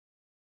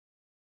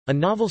A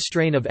novel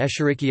strain of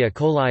Escherichia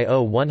coli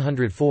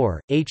O104,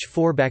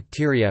 H4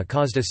 bacteria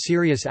caused a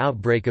serious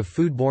outbreak of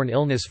foodborne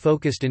illness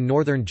focused in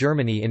northern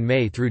Germany in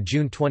May through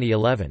June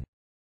 2011.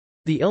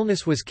 The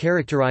illness was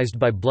characterized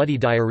by bloody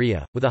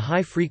diarrhea, with a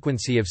high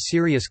frequency of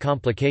serious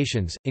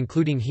complications,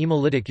 including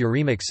hemolytic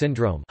uremic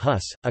syndrome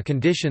 (HUS), a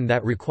condition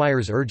that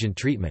requires urgent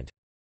treatment.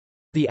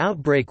 The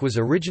outbreak was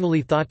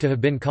originally thought to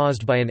have been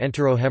caused by an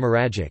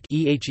enterohemorrhagic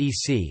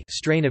 (EHEC)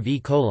 strain of E.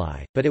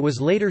 coli, but it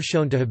was later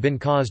shown to have been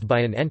caused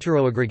by an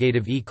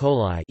enteroaggregative E.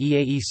 coli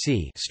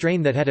 (EAEC)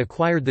 strain that had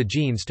acquired the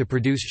genes to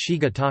produce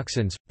Shiga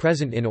toxins,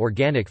 present in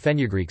organic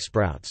fenugreek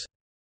sprouts.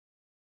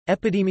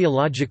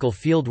 Epidemiological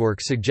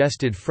fieldwork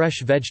suggested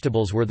fresh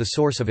vegetables were the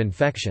source of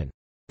infection.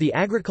 The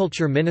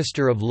agriculture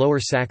minister of Lower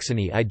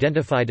Saxony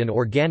identified an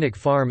organic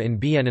farm in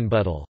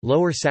Bienenbüttel,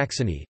 Lower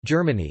Saxony,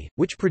 Germany,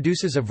 which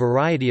produces a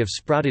variety of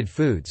sprouted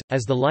foods,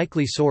 as the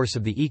likely source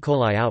of the E.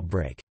 coli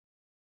outbreak.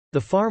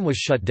 The farm was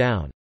shut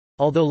down.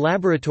 Although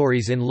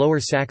laboratories in Lower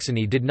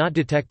Saxony did not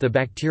detect the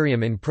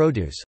bacterium in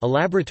produce, a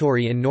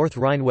laboratory in North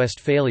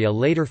Rhine-Westphalia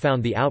later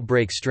found the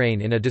outbreak strain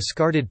in a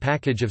discarded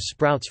package of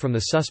sprouts from the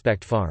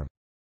suspect farm.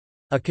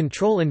 A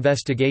control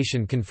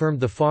investigation confirmed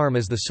the farm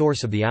as the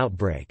source of the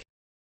outbreak.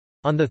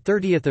 On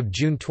 30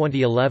 June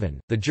 2011,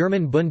 the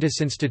German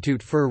Bundesinstitut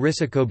für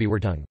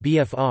Risikobewertung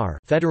 (BfR)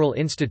 Federal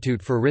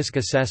Institute for Risk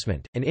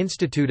Assessment, an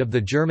institute of the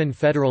German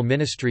Federal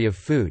Ministry of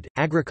Food,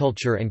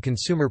 Agriculture and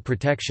Consumer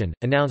Protection,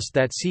 announced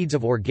that seeds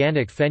of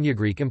organic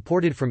fenugreek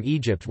imported from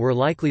Egypt were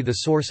likely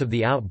the source of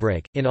the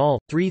outbreak. In all,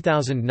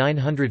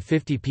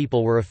 3,950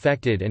 people were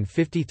affected and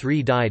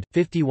 53 died,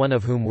 51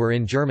 of whom were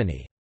in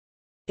Germany.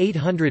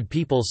 800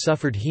 people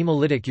suffered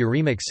hemolytic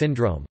uremic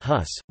syndrome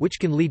 (HUS), which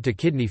can lead to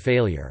kidney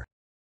failure.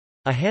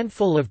 A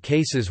handful of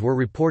cases were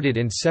reported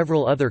in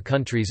several other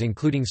countries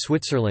including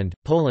Switzerland,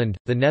 Poland,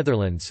 the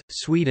Netherlands,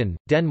 Sweden,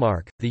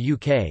 Denmark, the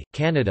UK,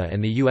 Canada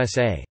and the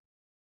USA.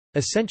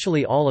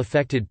 Essentially all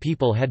affected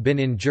people had been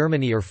in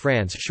Germany or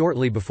France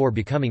shortly before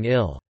becoming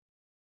ill.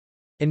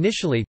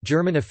 Initially,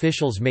 German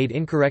officials made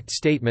incorrect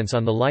statements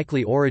on the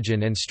likely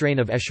origin and strain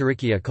of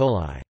Escherichia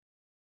coli.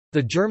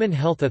 The German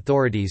health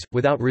authorities,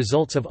 without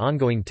results of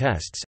ongoing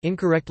tests,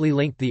 incorrectly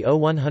linked the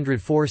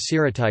O104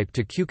 serotype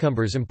to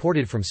cucumbers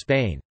imported from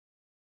Spain.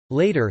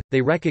 Later,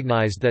 they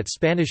recognized that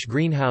Spanish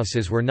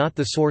greenhouses were not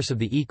the source of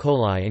the E.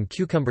 coli and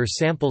cucumber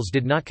samples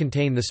did not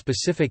contain the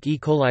specific E.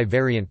 coli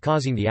variant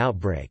causing the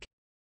outbreak.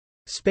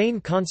 Spain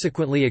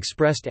consequently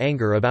expressed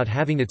anger about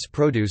having its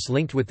produce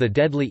linked with the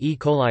deadly E.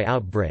 coli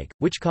outbreak,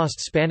 which cost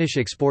Spanish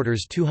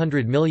exporters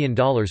 $200 million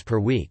per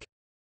week.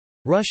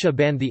 Russia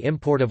banned the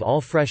import of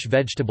all fresh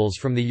vegetables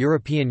from the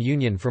European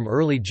Union from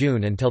early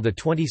June until the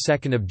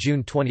 22nd of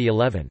June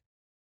 2011.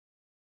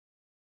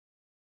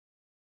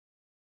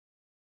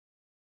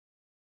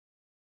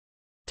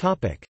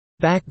 Topic: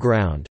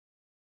 Background.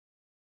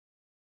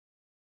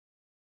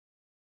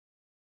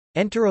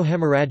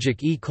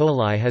 Enterohemorrhagic E.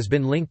 coli has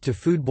been linked to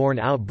foodborne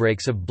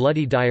outbreaks of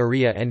bloody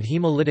diarrhea and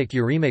hemolytic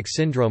uremic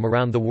syndrome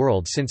around the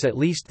world since at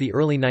least the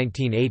early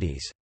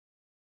 1980s.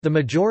 The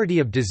majority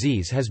of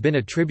disease has been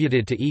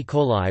attributed to E.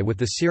 coli with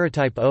the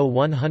serotype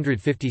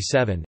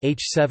O157,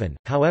 H7,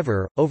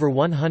 however, over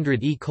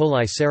 100 E.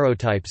 coli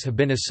serotypes have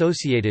been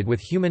associated with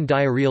human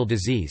diarrheal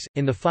disease.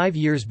 In the 5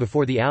 years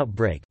before the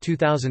outbreak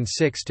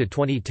 2006 to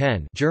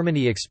 2010,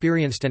 Germany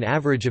experienced an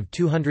average of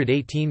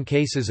 218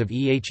 cases of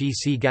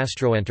EHEC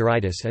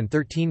gastroenteritis and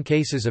 13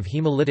 cases of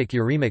hemolytic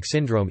uremic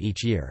syndrome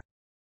each year.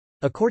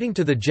 According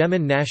to the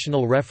German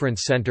National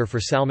Reference Center for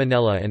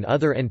Salmonella and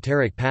other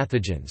enteric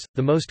pathogens,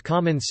 the most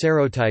common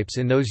serotypes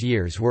in those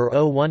years were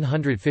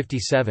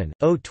O157,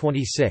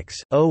 O26,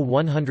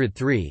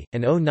 O103,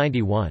 and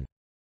O91.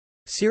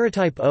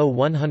 Serotype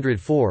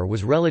O104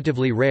 was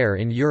relatively rare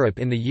in Europe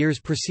in the years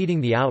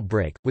preceding the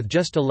outbreak, with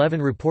just 11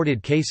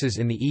 reported cases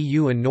in the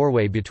EU and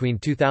Norway between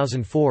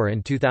 2004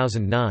 and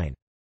 2009.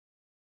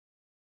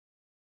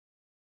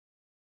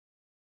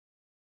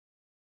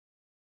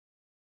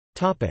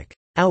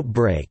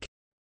 Outbreak.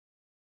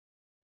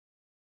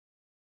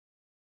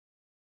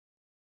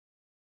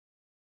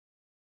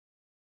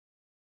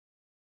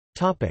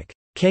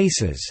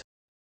 Cases.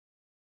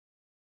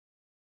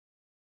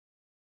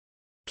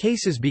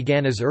 Cases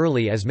began as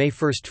early as May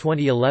 1,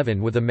 2011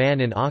 with a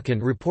man in Aachen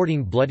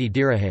reporting bloody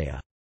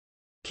diarrhea.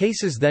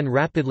 Cases then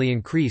rapidly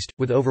increased,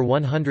 with over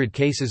 100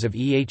 cases of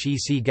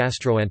EHEC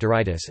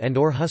gastroenteritis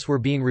and/or HUS were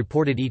being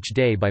reported each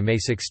day by May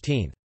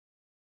 16.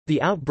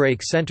 The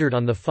outbreak centered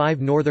on the 5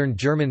 northern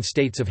German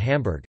states of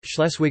Hamburg,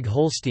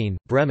 Schleswig-Holstein,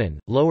 Bremen,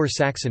 Lower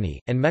Saxony,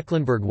 and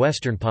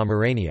Mecklenburg-Western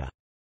Pomerania.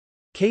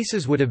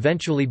 Cases would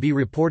eventually be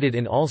reported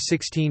in all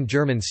 16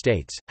 German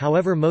states,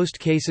 however most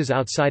cases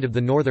outside of the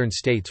northern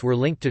states were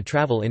linked to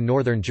travel in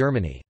northern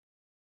Germany.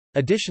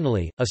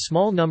 Additionally, a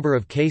small number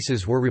of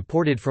cases were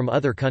reported from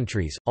other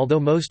countries, although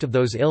most of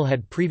those ill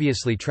had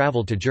previously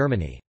traveled to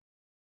Germany.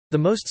 The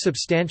most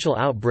substantial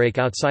outbreak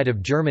outside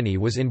of Germany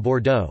was in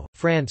Bordeaux,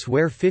 France,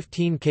 where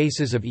 15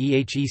 cases of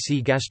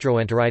EHEC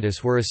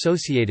gastroenteritis were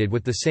associated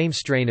with the same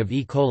strain of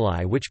E.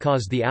 coli which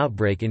caused the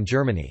outbreak in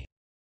Germany.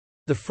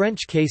 The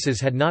French cases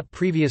had not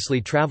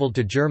previously traveled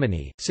to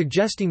Germany,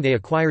 suggesting they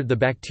acquired the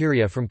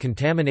bacteria from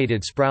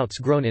contaminated sprouts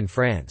grown in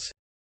France.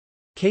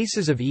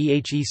 Cases of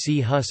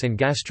EHEC Hus and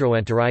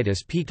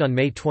gastroenteritis peaked on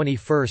May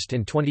 21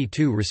 and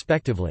 22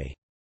 respectively.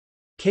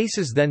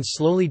 Cases then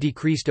slowly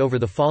decreased over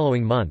the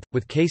following month,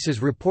 with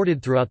cases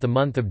reported throughout the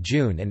month of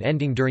June and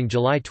ending during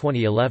July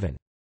 2011.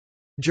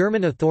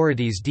 German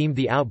authorities deemed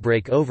the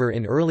outbreak over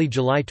in early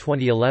July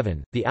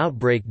 2011. The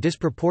outbreak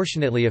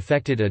disproportionately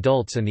affected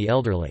adults and the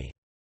elderly.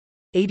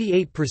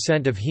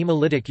 88% of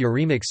hemolytic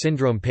uremic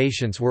syndrome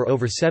patients were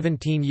over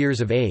 17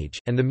 years of age,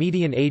 and the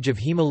median age of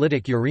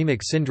hemolytic uremic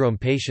syndrome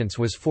patients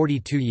was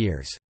 42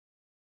 years.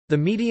 The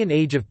median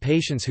age of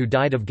patients who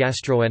died of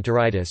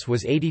gastroenteritis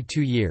was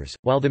 82 years,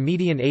 while the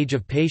median age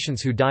of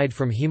patients who died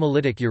from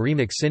hemolytic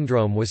uremic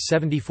syndrome was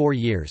 74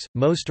 years.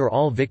 Most or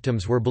all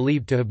victims were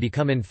believed to have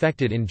become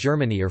infected in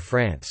Germany or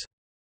France.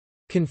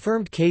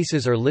 Confirmed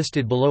cases are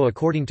listed below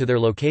according to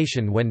their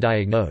location when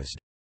diagnosed.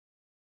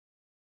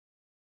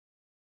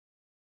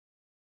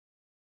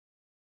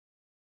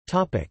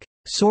 Topic: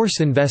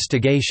 Source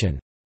investigation.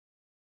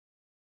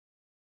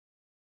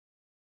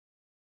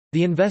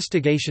 The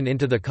investigation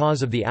into the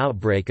cause of the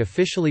outbreak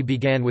officially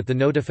began with the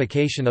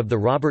notification of the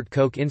Robert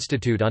Koch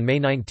Institute on May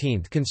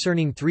 19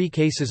 concerning 3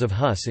 cases of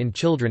Hus in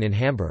children in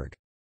Hamburg.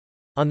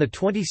 On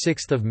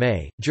 26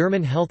 May,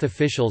 German health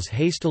officials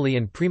hastily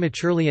and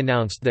prematurely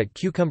announced that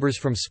cucumbers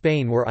from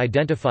Spain were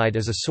identified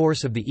as a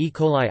source of the E.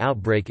 coli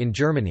outbreak in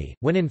Germany,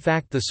 when in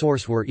fact the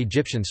source were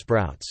Egyptian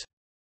sprouts.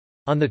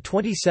 On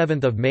 27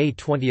 May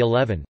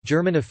 2011,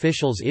 German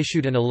officials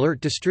issued an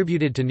alert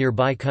distributed to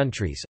nearby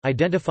countries,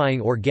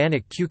 identifying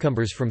organic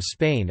cucumbers from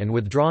Spain and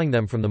withdrawing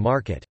them from the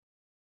market.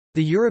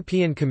 The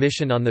European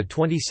Commission on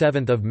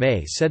 27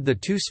 May said the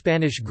 2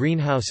 Spanish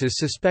greenhouses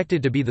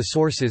suspected to be the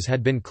sources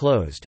had been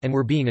closed, and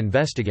were being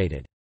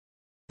investigated.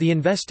 The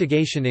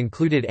investigation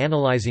included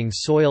analyzing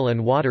soil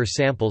and water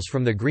samples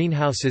from the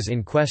greenhouses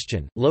in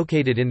question,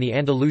 located in the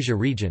Andalusia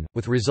region,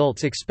 with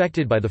results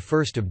expected by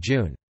 1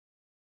 June.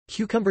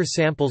 Cucumber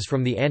samples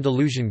from the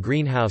Andalusian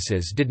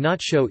greenhouses did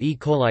not show E.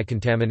 coli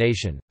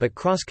contamination, but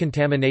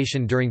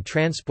cross-contamination during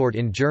transport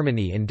in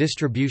Germany and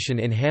distribution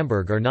in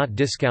Hamburg are not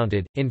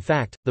discounted. In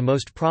fact, the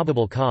most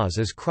probable cause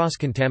is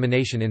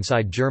cross-contamination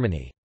inside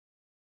Germany.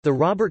 The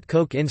Robert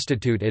Koch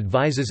Institute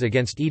advises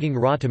against eating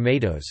raw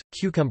tomatoes,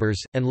 cucumbers,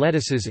 and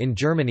lettuces in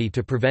Germany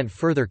to prevent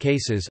further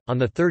cases. On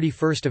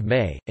 31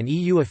 May, an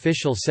EU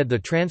official said the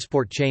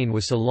transport chain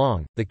was so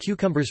long, the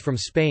cucumbers from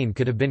Spain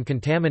could have been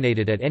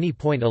contaminated at any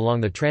point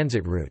along the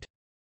transit route.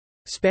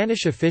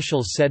 Spanish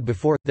officials said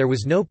before, there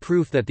was no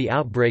proof that the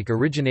outbreak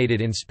originated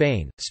in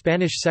Spain.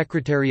 Spanish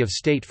Secretary of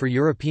State for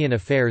European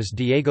Affairs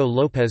Diego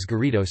López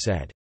Garrido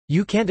said,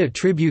 "You can't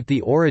attribute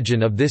the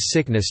origin of this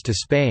sickness to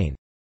Spain."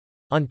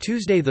 On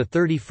Tuesday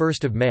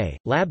 31 May,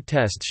 lab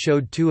tests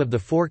showed 2 of the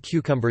 4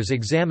 cucumbers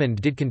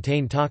examined did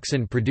contain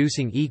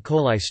toxin-producing E.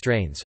 coli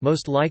strains,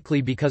 most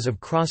likely because of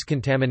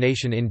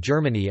cross-contamination in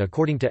Germany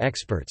according to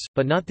experts,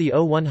 but not the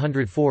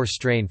O104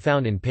 strain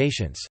found in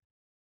patients.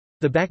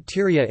 The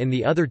bacteria in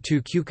the other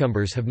 2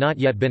 cucumbers have not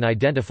yet been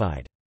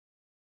identified.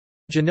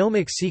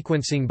 Genomic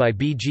sequencing by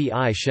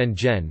BGI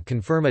Shenzhen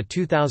confirm a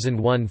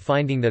 2001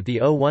 finding that the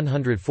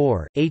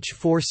O104,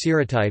 H4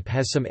 serotype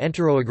has some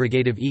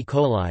enteroaggregative E.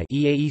 coli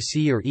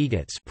 (EAEC or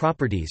EGATS)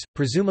 properties,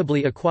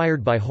 presumably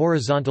acquired by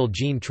horizontal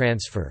gene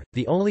transfer.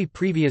 The only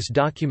previous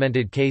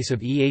documented case of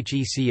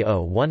EHEC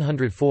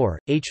O104,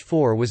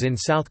 H4 was in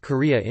South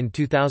Korea in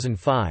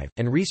 2005,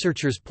 and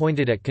researchers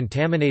pointed at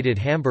contaminated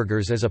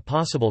hamburgers as a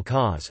possible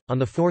cause.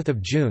 On 4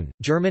 June,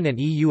 German and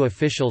EU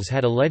officials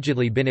had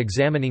allegedly been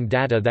examining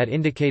data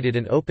that indicated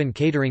an open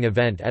catering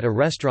event at a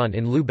restaurant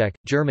in Lübeck,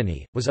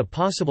 Germany, was a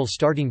possible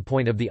starting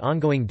point of the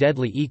ongoing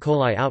deadly E.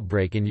 coli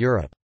outbreak in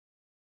Europe.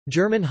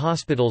 German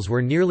hospitals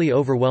were nearly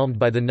overwhelmed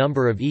by the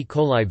number of E.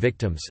 coli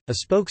victims. A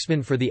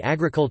spokesman for the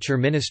Agriculture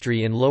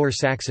Ministry in Lower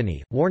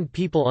Saxony warned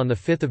people on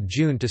 5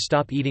 June to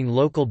stop eating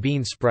local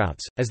bean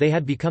sprouts, as they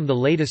had become the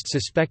latest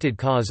suspected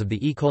cause of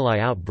the E. coli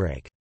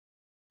outbreak.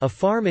 A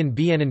farm in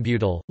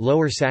Bienenbüttel,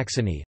 Lower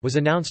Saxony, was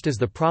announced as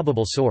the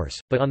probable source,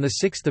 but on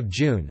 6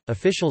 June,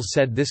 officials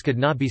said this could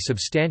not be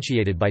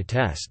substantiated by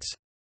tests.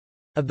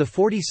 Of the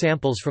 40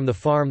 samples from the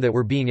farm that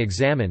were being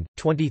examined,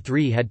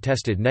 23 had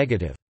tested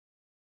negative.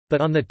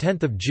 But on 10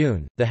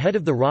 June, the head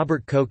of the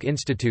Robert Koch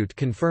Institute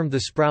confirmed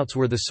the sprouts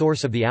were the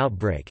source of the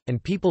outbreak,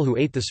 and people who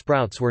ate the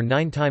sprouts were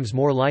 9 times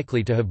more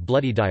likely to have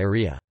bloody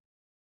diarrhea.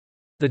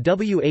 The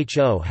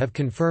WHO have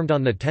confirmed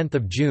on 10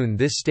 June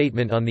this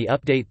statement on the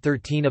Update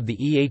 13 of the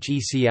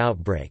EHEC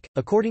outbreak.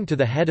 According to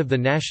the head of the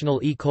National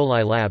E.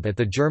 coli Lab at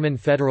the German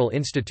Federal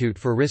Institute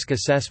for Risk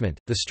Assessment,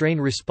 the strain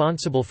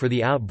responsible for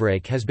the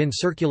outbreak has been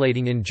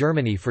circulating in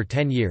Germany for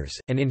 10 years,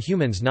 and in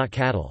humans not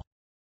cattle.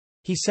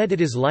 He said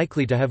it is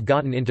likely to have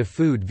gotten into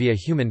food via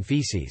human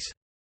feces.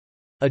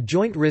 A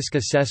joint risk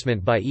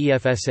assessment by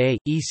EFSA,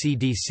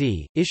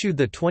 ECDC, issued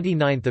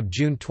 29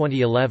 June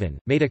 2011,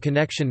 made a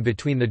connection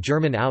between the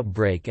German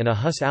outbreak and a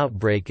Hus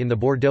outbreak in the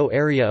Bordeaux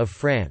area of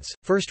France,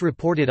 first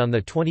reported on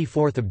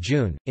 24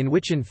 June, in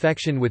which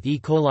infection with E.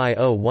 coli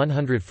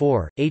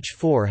O104,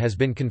 H4 has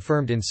been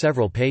confirmed in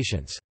several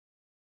patients.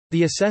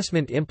 The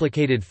assessment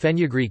implicated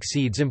fenugreek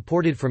seeds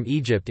imported from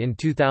Egypt in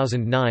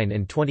 2009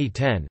 and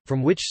 2010,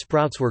 from which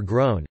sprouts were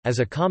grown, as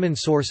a common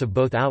source of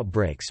both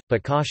outbreaks,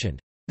 but cautioned,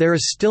 "There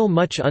is still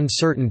much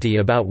uncertainty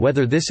about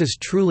whether this is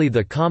truly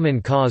the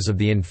common cause of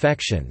the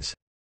infections,"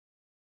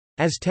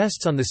 as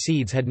tests on the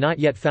seeds had not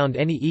yet found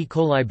any E.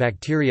 coli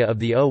bacteria of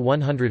the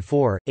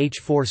O104,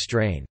 H4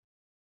 strain.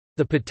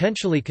 The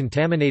potentially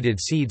contaminated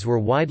seeds were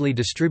widely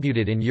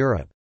distributed in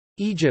Europe.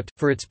 Egypt,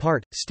 for its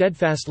part,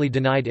 steadfastly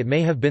denied it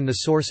may have been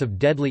the source of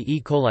deadly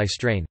E. coli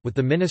strain, with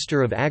the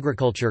Minister of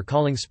Agriculture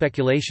calling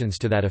speculations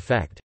to that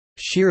effect,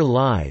 "sheer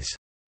lies."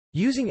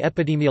 Using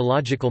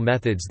epidemiological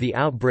methods, the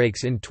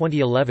outbreaks in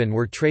 2011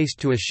 were traced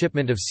to a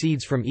shipment of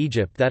seeds from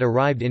Egypt that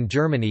arrived in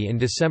Germany in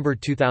December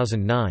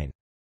 2009.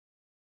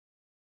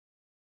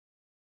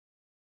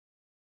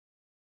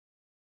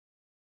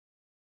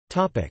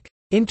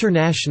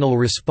 International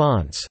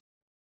response.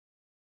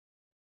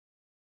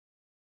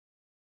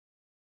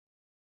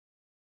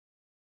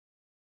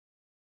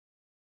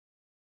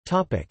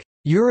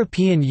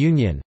 European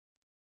Union.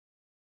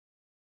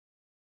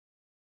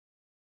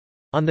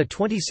 On the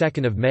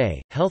 22nd of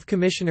May, Health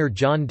Commissioner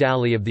John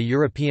Dalli of the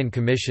European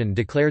Commission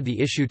declared the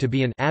issue to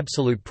be an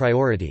absolute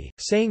priority,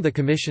 saying the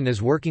Commission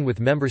is working with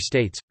member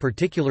states,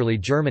 particularly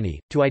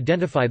Germany, to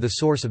identify the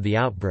source of the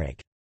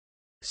outbreak.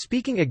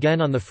 Speaking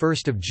again on 1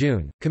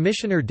 June,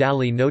 Commissioner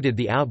Dalli noted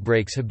the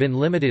outbreaks have been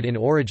limited in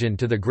origin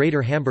to the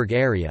Greater Hamburg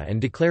area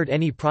and declared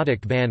any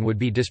product ban would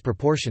be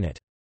disproportionate.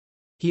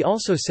 He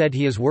also said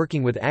he is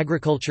working with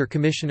Agriculture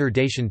Commissioner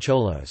Dacian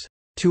Cholos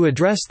to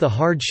address the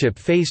hardship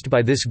faced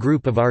by this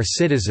group of our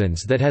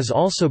citizens that has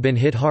also been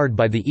hit hard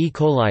by the E.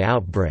 coli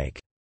outbreak.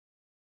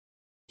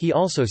 He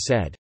also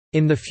said,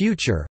 "In the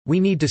future,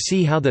 we need to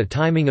see how the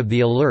timing of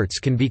the alerts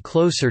can be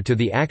closer to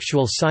the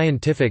actual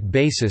scientific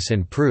basis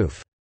and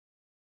proof."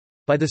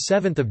 By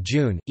 7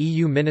 June,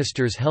 EU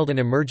ministers held an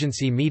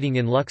emergency meeting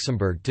in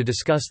Luxembourg to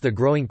discuss the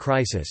growing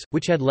crisis,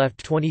 which had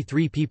left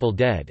 23 people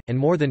dead, and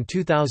more than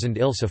 2,000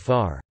 ill so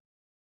far.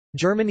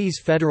 Germany's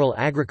Federal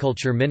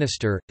Agriculture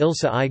Minister,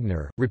 Ilse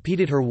Aigner,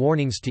 repeated her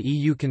warnings to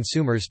EU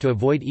consumers to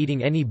avoid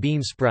eating any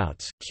bean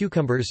sprouts,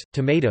 cucumbers,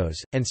 tomatoes,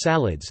 and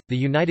salads. The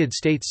United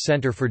States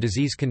Center for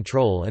Disease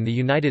Control and the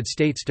United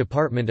States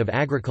Department of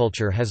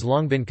Agriculture has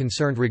long been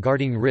concerned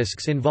regarding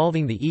risks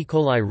involving the E.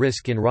 coli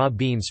risk in raw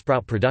bean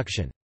sprout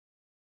production.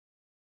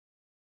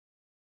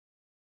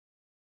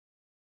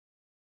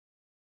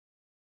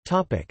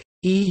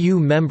 EU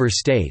member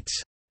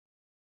states.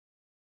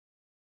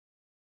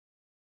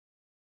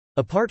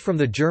 Apart from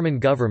the German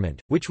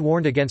government, which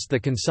warned against the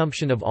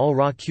consumption of all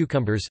raw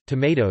cucumbers,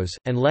 tomatoes,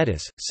 and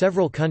lettuce,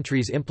 several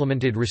countries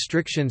implemented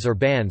restrictions or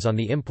bans on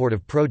the import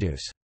of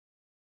produce.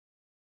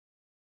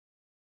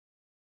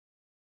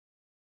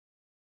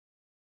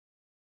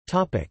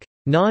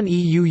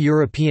 Non-EU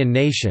European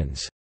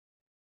nations.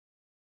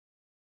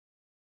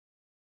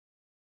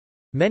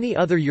 Many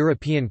other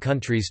European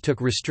countries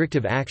took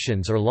restrictive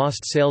actions or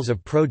lost sales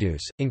of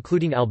produce,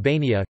 including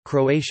Albania,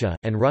 Croatia,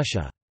 and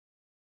Russia.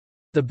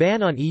 The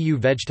ban on EU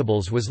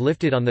vegetables was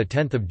lifted on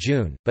 10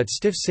 June, but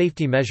stiff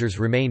safety measures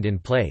remained in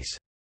place.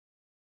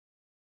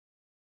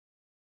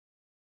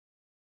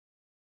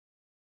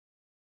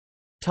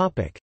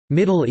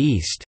 Middle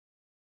East.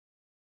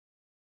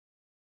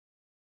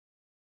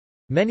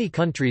 Many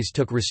countries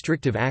took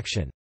restrictive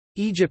action.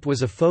 Egypt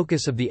was a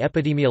focus of the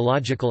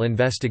epidemiological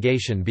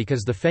investigation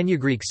because the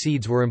fenugreek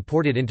seeds were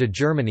imported into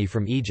Germany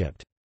from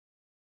Egypt.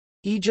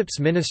 Egypt's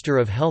Minister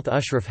of Health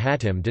Ashraf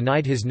Hatim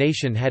denied his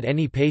nation had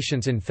any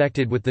patients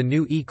infected with the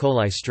new E.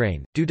 coli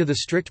strain, due to the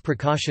strict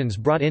precautions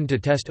brought in to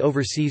test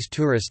overseas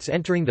tourists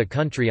entering the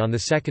country on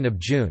 2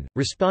 June.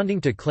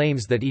 Responding to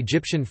claims that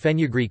Egyptian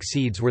fenugreek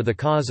seeds were the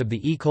cause of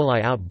the E.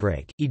 coli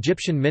outbreak,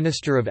 Egyptian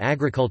Minister of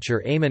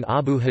Agriculture Ayman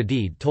Abu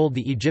Hadid told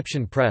the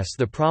Egyptian press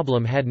the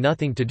problem had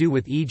nothing to do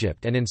with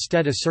Egypt and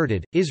instead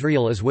asserted,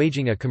 Israel is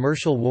waging a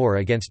commercial war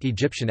against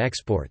Egyptian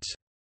exports.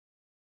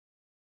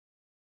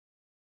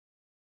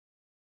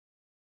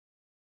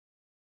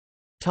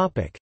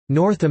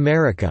 North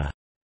America.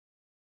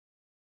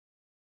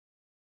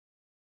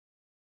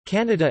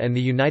 Canada and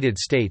the United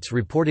States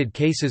reported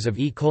cases of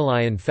E.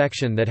 coli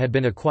infection that had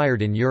been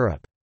acquired in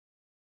Europe.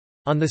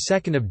 On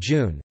 2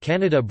 June,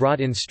 Canada brought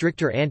in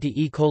stricter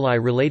anti-E.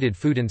 coli-related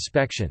food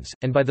inspections,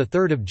 and by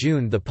 3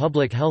 June the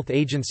Public Health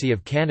Agency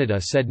of Canada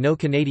said no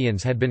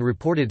Canadians had been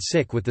reported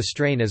sick with the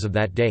strain as of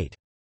that date.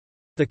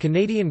 The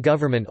Canadian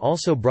government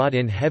also brought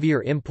in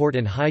heavier import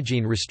and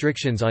hygiene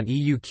restrictions on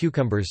EU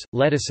cucumbers,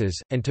 lettuces,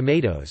 and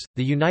tomatoes.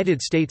 The United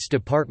States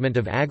Department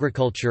of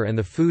Agriculture and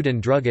the Food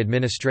and Drug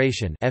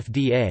Administration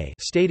 (FDA)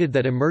 stated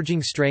that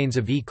emerging strains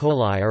of E.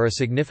 coli are a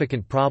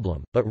significant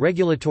problem, but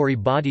regulatory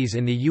bodies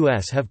in the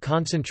U.S. have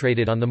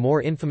concentrated on the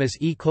more infamous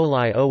E.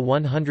 coli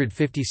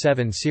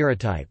O157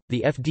 serotype.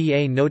 The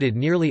FDA noted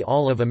nearly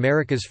all of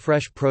America's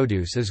fresh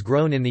produce is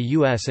grown in the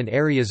U.S. and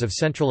areas of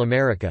Central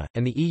America,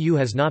 and the EU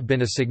has not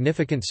been a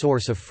significant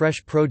source of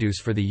fresh produce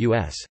for the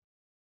U.S.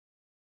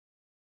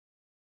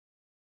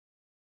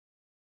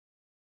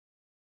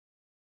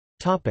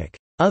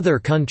 Other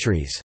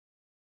countries.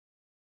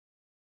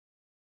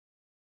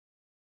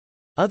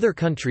 Other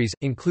countries,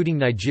 including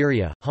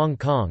Nigeria, Hong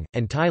Kong,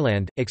 and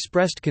Thailand,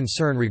 expressed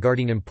concern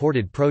regarding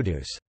imported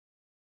produce.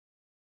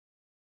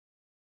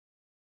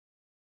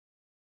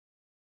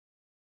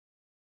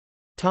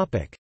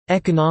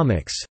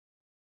 Economics.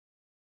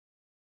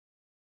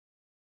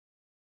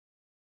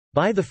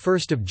 By 1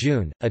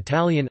 June,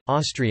 Italian,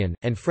 Austrian,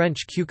 and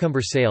French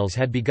cucumber sales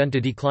had begun to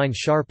decline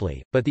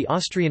sharply, but the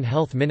Austrian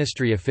Health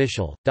Ministry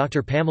official,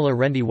 Dr. Pamela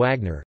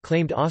Rendi-Wagner,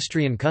 claimed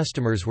Austrian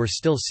customers were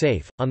still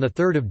safe. On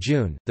 3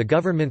 June, the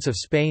governments of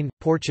Spain,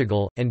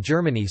 Portugal, and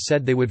Germany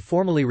said they would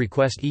formally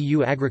request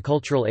EU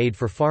agricultural aid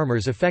for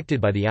farmers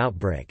affected by the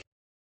outbreak.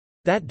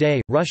 That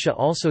day, Russia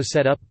also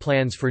set up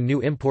plans for new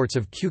imports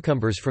of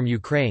cucumbers from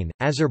Ukraine,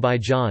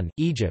 Azerbaijan,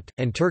 Egypt,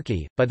 and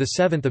Turkey. By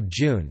 7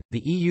 June,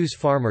 the EU's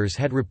farmers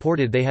had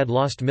reported they had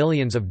lost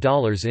millions of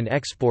dollars in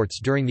exports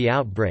during the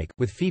outbreak,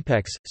 with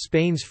FIPEX,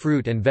 Spain's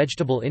fruit and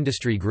vegetable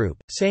industry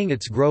group, saying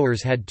its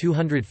growers had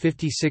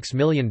 $256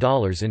 million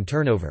in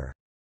turnover.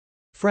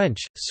 French,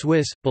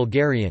 Swiss,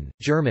 Bulgarian,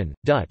 German,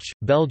 Dutch,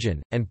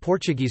 Belgian, and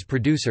Portuguese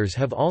producers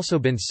have also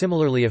been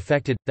similarly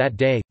affected. That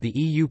day, the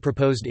EU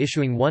proposed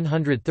issuing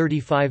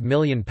 £135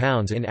 million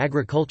in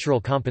agricultural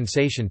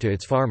compensation to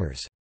its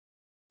farmers.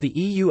 The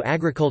EU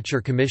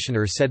Agriculture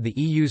Commissioner said the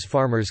EU's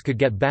farmers could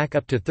get back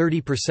up to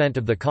 30%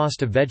 of the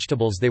cost of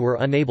vegetables they were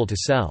unable to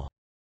sell.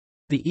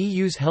 The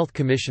EU's Health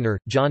Commissioner,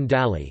 John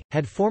Dalli,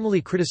 had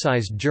formally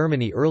criticised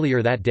Germany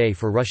earlier that day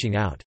for rushing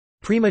out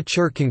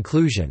premature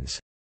conclusions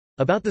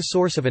about the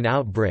source of an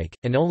outbreak,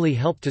 and only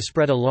helped to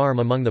spread alarm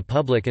among the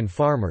public and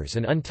farmers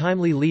and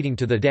untimely leading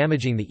to the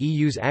damaging the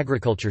EU's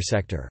agriculture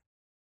sector.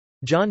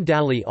 John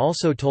Dalli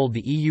also told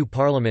the EU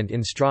Parliament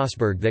in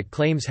Strasbourg that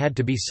claims had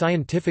to be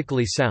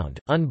scientifically sound,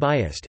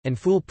 unbiased, and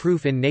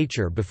foolproof in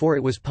nature before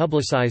it was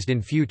publicised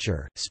in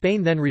future.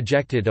 Spain then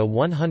rejected a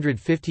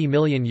 €150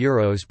 million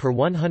per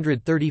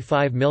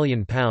 £135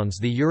 million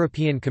the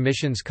European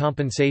Commission's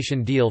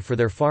compensation deal for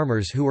their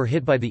farmers who were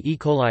hit by the E.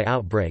 coli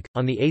outbreak,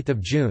 on 8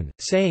 June,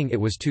 saying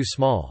it was too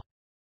small.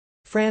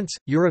 France,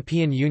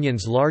 European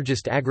Union's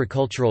largest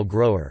agricultural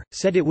grower,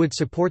 said it would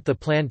support the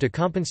plan to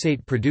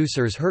compensate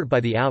producers hurt by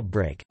the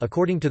outbreak.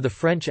 According to the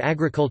French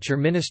Agriculture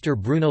Minister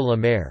Bruno Le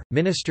Maire,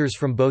 ministers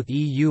from both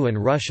EU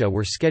and Russia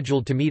were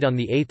scheduled to meet on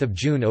 8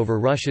 June over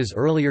Russia's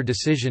earlier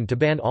decision to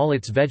ban all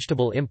its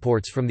vegetable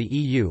imports from the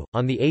EU.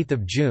 On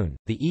 8 June,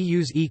 the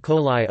EU's E.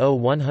 coli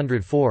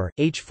O104,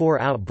 H4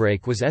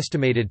 outbreak was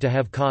estimated to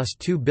have cost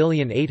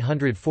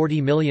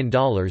 $2,840 million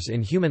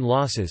in human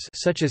losses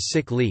such as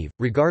sick leave,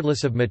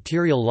 regardless of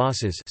material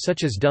losses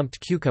such as dumped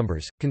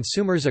cucumbers.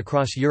 Consumers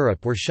across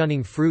Europe were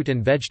shunning fruit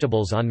and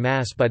vegetables en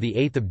masse by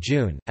 8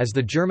 June, as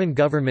the German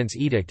government's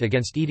edict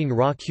against eating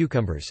raw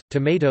cucumbers,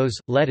 tomatoes,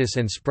 lettuce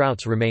and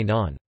sprouts remained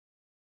on.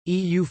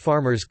 EU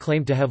farmers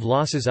claimed to have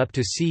losses up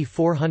to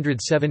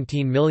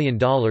 $417 million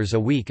a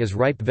week as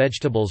ripe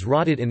vegetables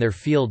rotted in their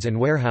fields and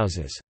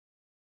warehouses.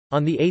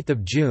 On 8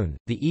 June,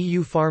 the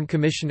EU Farm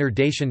Commissioner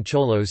Dacian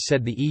Cholos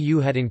said the EU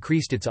had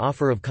increased its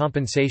offer of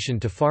compensation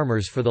to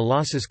farmers for the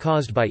losses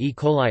caused by E.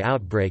 coli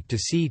outbreak to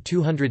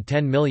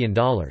 $210 million.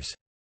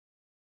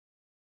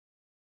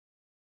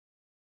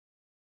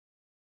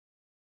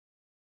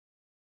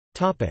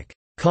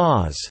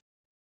 Cause.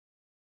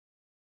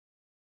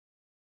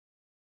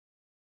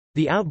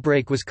 The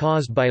outbreak was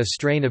caused by a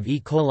strain of E.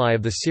 coli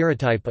of the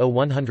serotype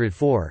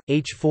O104,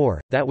 H4,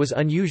 that was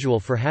unusual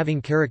for having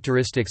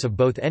characteristics of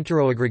both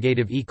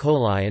enteroaggregative E.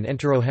 coli and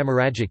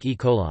enterohemorrhagic E.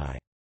 coli.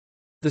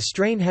 The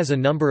strain has a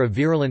number of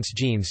virulence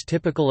genes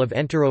typical of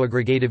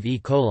enteroaggregative E.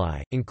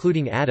 coli,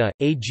 including ADA,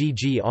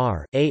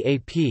 AGGR,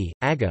 AAP,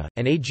 AGA,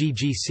 and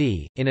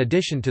AGGC, in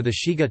addition to the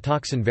Shiga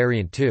toxin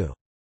variant 2.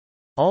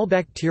 All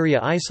bacteria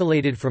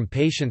isolated from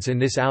patients in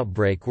this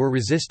outbreak were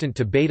resistant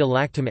to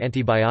beta-lactam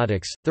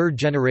antibiotics,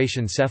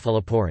 third-generation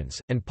cephalosporins,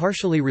 and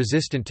partially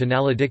resistant to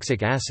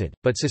nalidixic acid,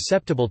 but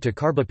susceptible to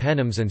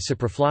carbapenems and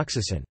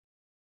ciprofloxacin.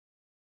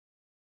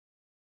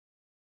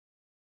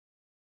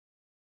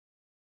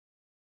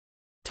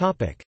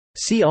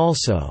 See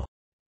also: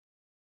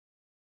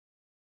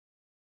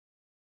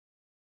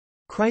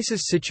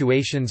 Crisis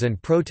situations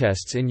and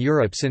protests in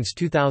Europe since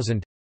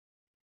 2000,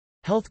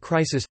 Health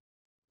crisis,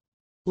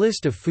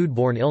 List of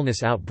foodborne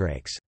illness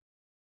outbreaks.